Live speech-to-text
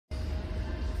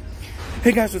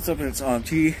Hey guys, what's up? It's Thane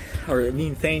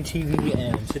TV,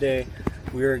 and today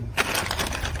we're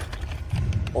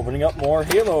opening up more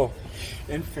Halo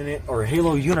Infinite, or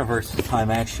Halo Universe this time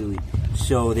actually.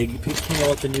 So they came out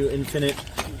with the new Infinite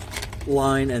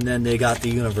line, and then they got the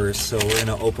Universe. So we're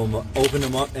gonna open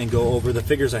them up and go over the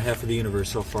figures I have for the Universe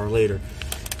so far later.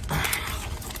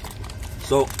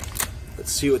 So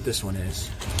let's see what this one is.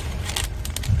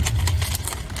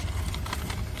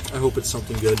 I hope it's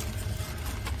something good.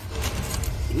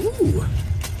 Ooh.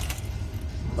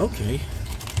 Okay.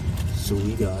 So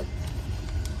we got...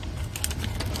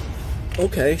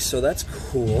 Okay, so that's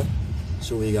cool.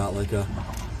 So we got like a...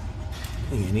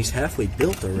 And he's halfway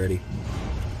built already.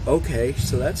 Okay,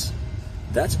 so that's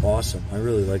awesome. I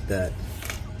really like that.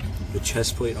 The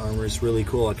chest plate armor is really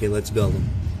cool. Okay, let's build him.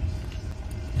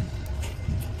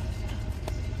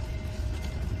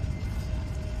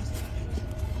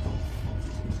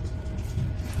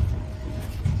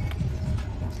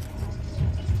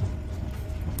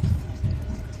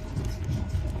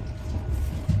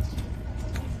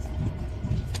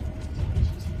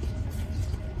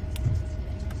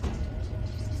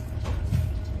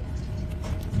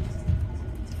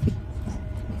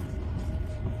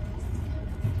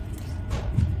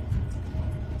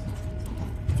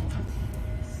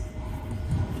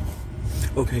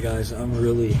 Okay guys, I'm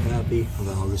really happy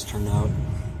about how this turned out.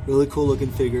 Really cool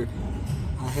looking figure.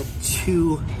 I have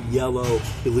 2 yellow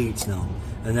elites now,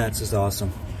 and that's just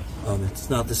awesome. It's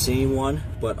not the same one,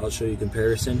 but I'll show you a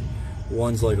comparison.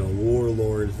 One's like a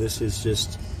warlord. This is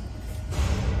just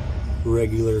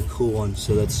regular cool one,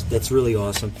 so that's really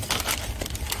awesome.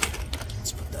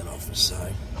 Let's put that off the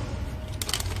side.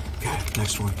 Okay,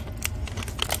 next one.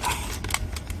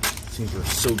 These are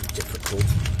so difficult.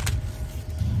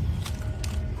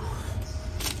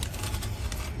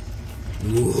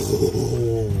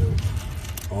 Whoa.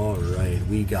 All right,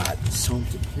 we got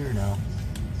something here now.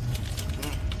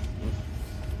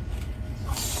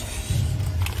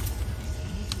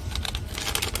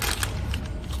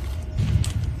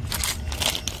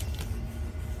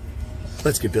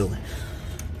 Let's get building.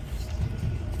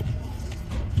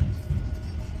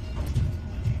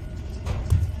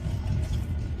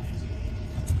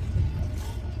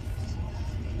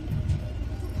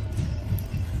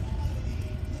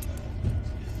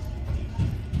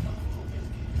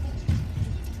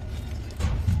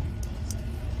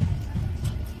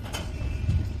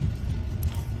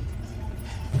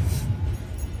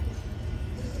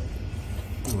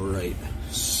 Alright,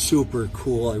 super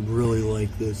cool. I really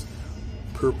like this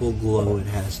purple glow it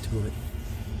has to it.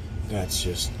 That's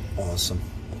just awesome.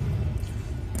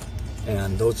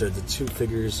 And those are the 2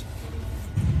 figures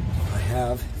I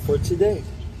have for today.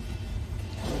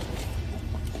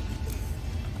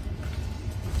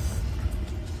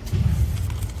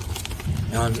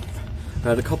 And I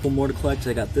got a couple more to collect.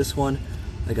 I got this one,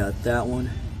 I got that one,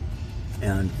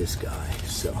 and this guy.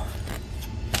 So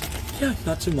yeah,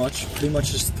 not too much. Pretty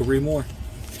much just 3 more.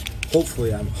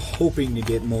 Hopefully, I'm hoping to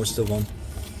get most of them.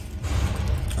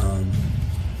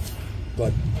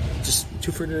 But just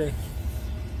 2 for today.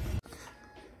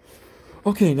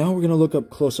 Okay, now we're gonna look up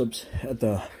close-ups at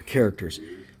the characters.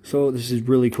 So this is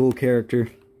really cool character.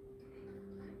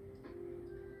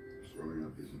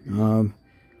 The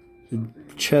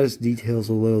chest detail's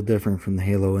a little different from the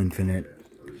Halo Infinite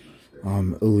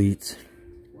Elite.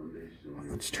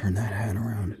 Let's turn that hat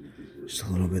around just a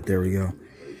little bit. There we go.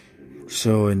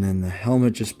 So, and then the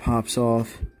helmet just pops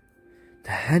off. The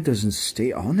head doesn't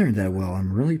stay on there that well.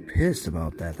 I'm really pissed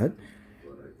about that.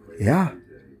 Yeah.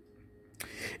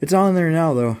 It's on there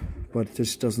now, though, but it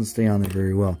just doesn't stay on there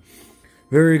very well.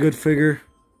 Very good figure,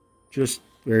 just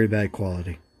very bad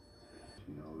quality.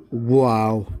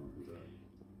 Wow.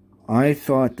 I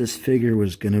thought this figure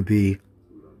was going to be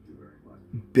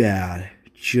bad.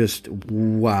 Just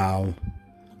wow.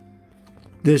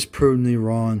 This proved me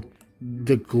wrong.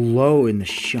 The glow and the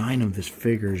shine of this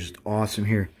figure is just awesome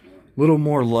here. A little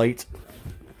more light.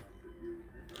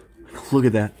 Look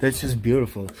at that. That's just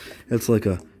beautiful. It's like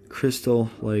a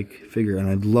crystal-like figure, and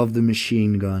I love the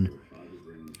machine gun.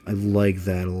 I like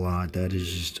that a lot. That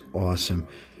is just awesome.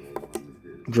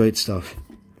 Great stuff.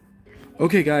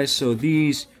 Okay, guys, so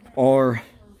these are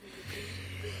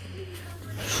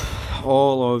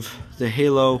all of the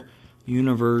Halo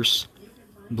Universe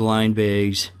blind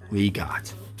bags we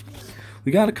got.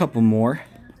 We got a couple more.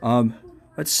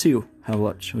 Let's see how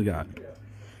much we got.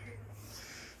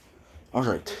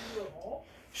 Alright.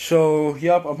 So,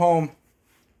 yep, I'm home.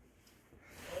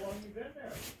 How long you been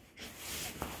there?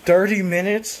 30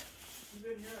 minutes. You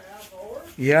been here a half hour?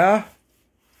 Yeah.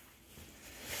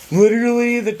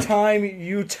 Literally the time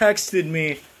you texted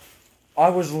me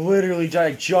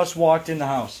I just walked in the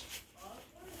house.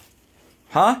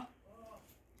 Huh?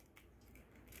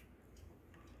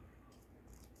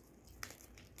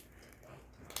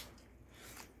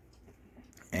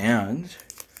 And,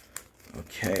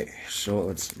 okay, so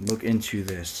let's look into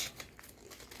this.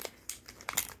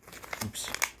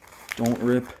 Oops. Don't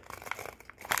rip.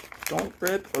 Don't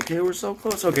rip. Okay, we're so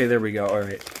close. Okay, there we go. All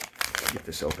right. Get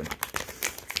this open.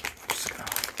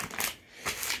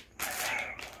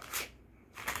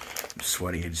 I'm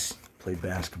sweaty. I just played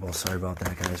basketball. Sorry about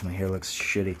that, guys. My hair looks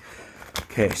shitty.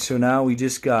 Okay, so now we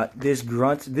just got this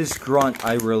grunt. This grunt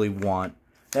I really want.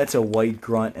 That's a white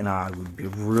grunt, and I would be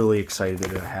really excited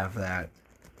to have that.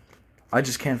 I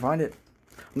just can't find it.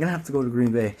 I'm going to have to go to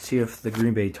Green Bay, see if the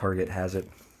Green Bay Target has it.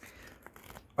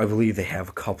 I believe they have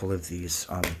a couple of these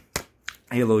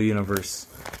Halo Universe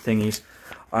thingies.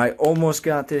 I almost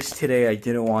got this today. I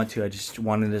didn't want to. I just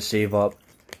wanted to save up.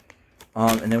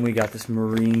 And then we got this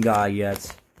Marine guy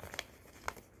yet.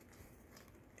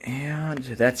 And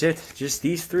that's it. Just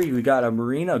these three. We got a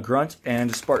Marine, a Grunt,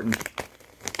 and a Spartan.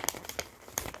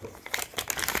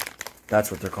 That's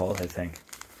what they're called, I think.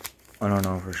 I don't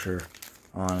know for sure,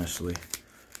 honestly.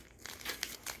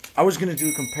 I was going to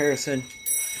do a comparison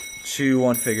to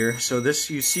one figure. So this,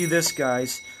 you see this,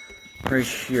 guys, right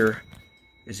here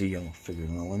is a yellow figure.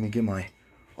 Now let me get my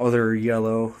other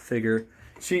yellow figure.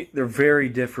 See, they're very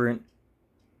different,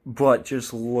 but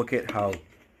just look at how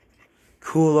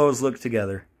cool those look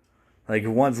together. Like,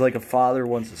 one's like a father,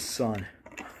 one's a son.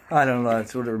 I don't know,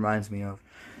 that's what it reminds me of.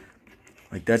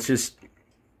 Like, that's just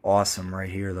awesome right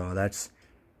here, though. That's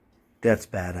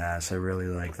badass. I really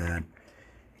like that.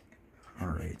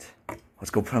 Alright.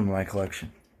 Let's go put them in my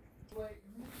collection.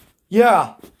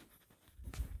 Yeah!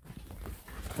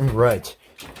 Alright.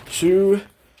 So,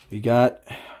 we got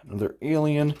another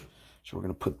alien. So we're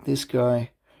going to put this guy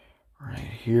right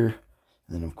here.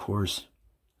 And then, of course,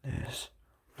 this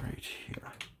right here.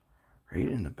 Right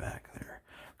in the back there.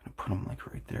 I'm going to put them,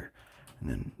 like, right there. And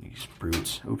then these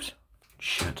brutes. Oops.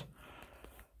 Shit.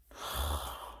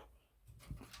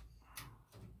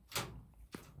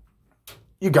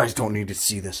 You guys don't need to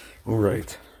see this.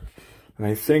 Alright. And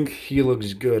I think he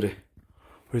looks good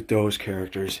with those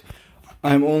characters.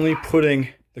 I'm only putting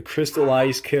the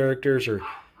crystallized characters or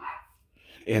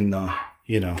in the,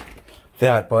 you know,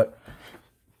 that. But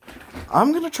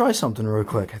I'm going to try something real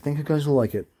quick. I think you guys will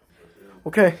like it.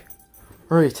 Okay.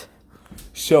 Alright.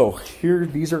 So, here,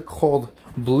 these are called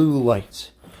blue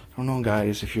lights. I don't know,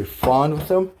 guys, if you're fond with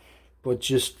them, but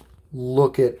just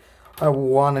look at, I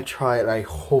want to try it. I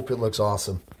hope it looks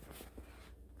awesome.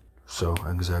 So,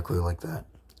 exactly like that.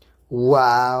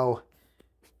 Wow.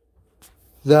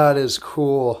 That is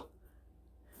cool.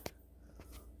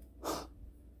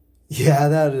 Yeah,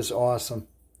 that is awesome.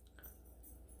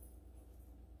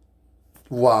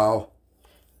 Wow.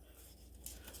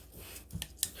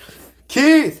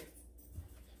 Keith!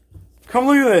 Come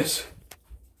look at this.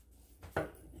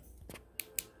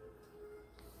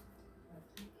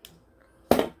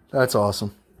 That's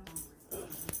awesome.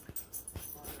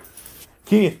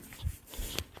 Keith.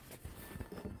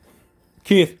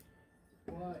 Keith.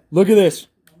 What? Look at this.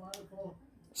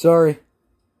 Sorry.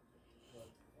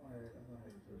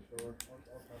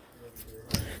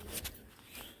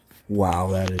 Wow,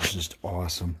 that is just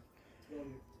awesome.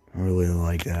 I really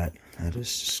like that. That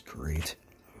is just great.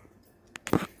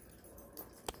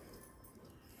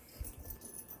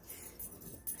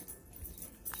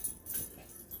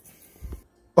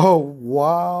 Oh,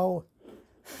 wow.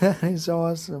 That is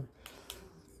awesome.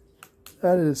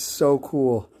 That is so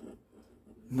cool.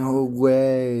 No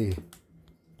way.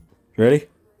 Ready?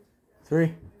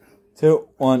 3, 2,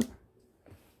 1.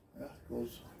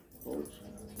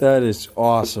 That is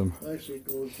awesome. Actually, it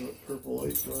goes purple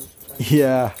light.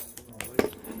 Yeah.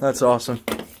 That's awesome.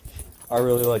 I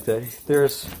really like that.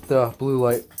 There's the blue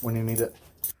light when you need it.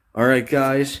 Alright,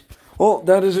 guys. Well,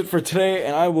 that is it for today,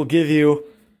 and I will give you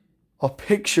a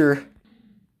picture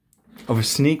of a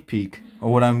sneak peek of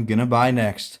what I'm gonna buy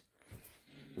next.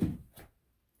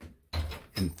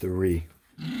 In 3,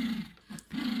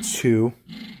 2,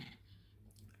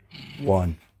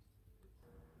 1.